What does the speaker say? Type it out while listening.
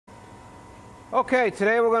Okay,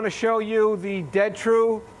 today we're going to show you the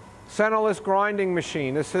DED-TRU Centerless grinding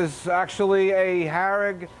machine. This is actually a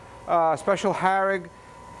Harrig, special Harrig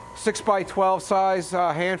 6x12 size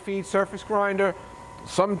hand feed surface grinder.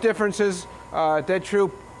 Some differences, DED-TRU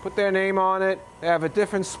put their name on it. They have a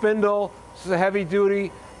different spindle. This is a heavy duty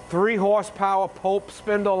 3 horsepower Pope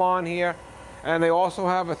spindle on here. And they also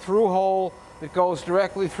have a through hole that goes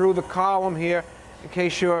directly through the column here in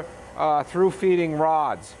case you're through feeding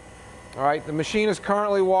rods. All right, the machine is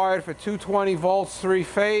currently wired for 220 volts,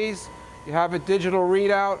 3-phase. You have a digital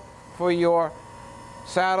readout for your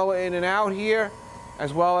saddle in and out here,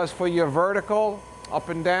 as well as for your vertical, up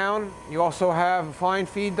and down. You also have a fine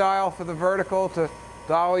feed dial for the vertical to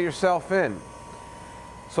dial yourself in.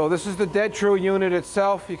 So this is the DED-TRU unit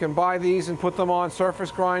itself. You can buy these and put them on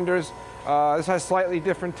surface grinders. This has a slightly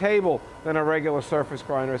different table than a regular surface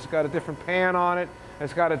grinder. It's got a different pan on it.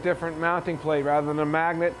 It's got a different mounting plate rather than a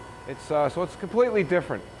magnet. So it's completely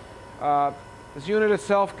different. This unit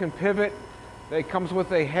itself can pivot. It comes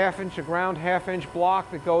with a ground half-inch block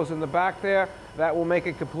that goes in the back there. That will make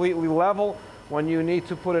it completely level. When you need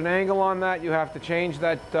to put an angle on that, you have to change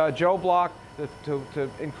that Joe block to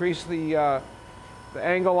increase the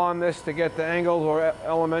angle on this to get the angle or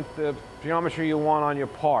element, the geometry you want on your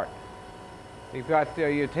part. You've got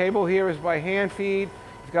your table here is by hand feed.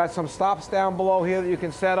 You've got some stops down below here that you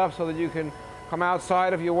can set up so that you can come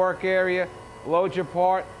outside of your work area, load your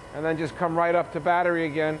part, and then just come right up to battery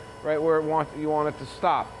again, right where you want it to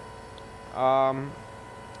stop.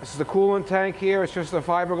 This is the coolant tank here. It's just a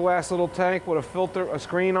fiberglass little tank with a filter, a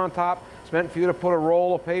screen on top. It's meant for you to put a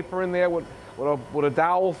roll of paper in there with a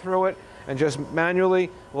dowel through it and just manually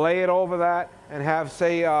lay it over that and have,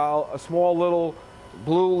 say, a small little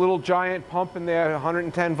blue little giant pump in there,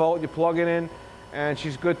 110 volt. You plug it in, and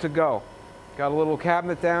she's good to go. Got a little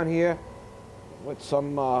cabinet down here with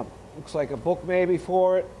some, looks like a book maybe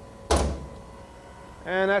for it.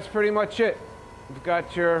 And that's pretty much it. You've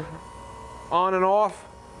got your on and off.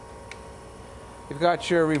 You've got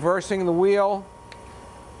your reversing the wheel.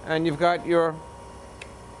 And you've got your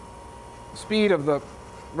speed of the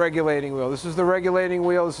regulating wheel. This is the regulating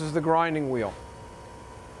wheel. This is the grinding wheel.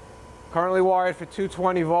 Currently wired for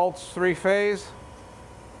 220 volts, 3-phase.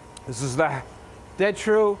 This is the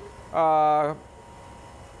DED-TRU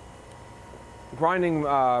grinding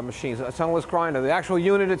machines, a centerless grinder. The actual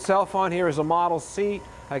unit itself on here is a Model C.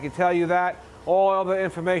 I can tell you that. All other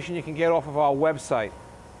information you can get off of our website.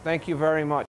 Thank you very much.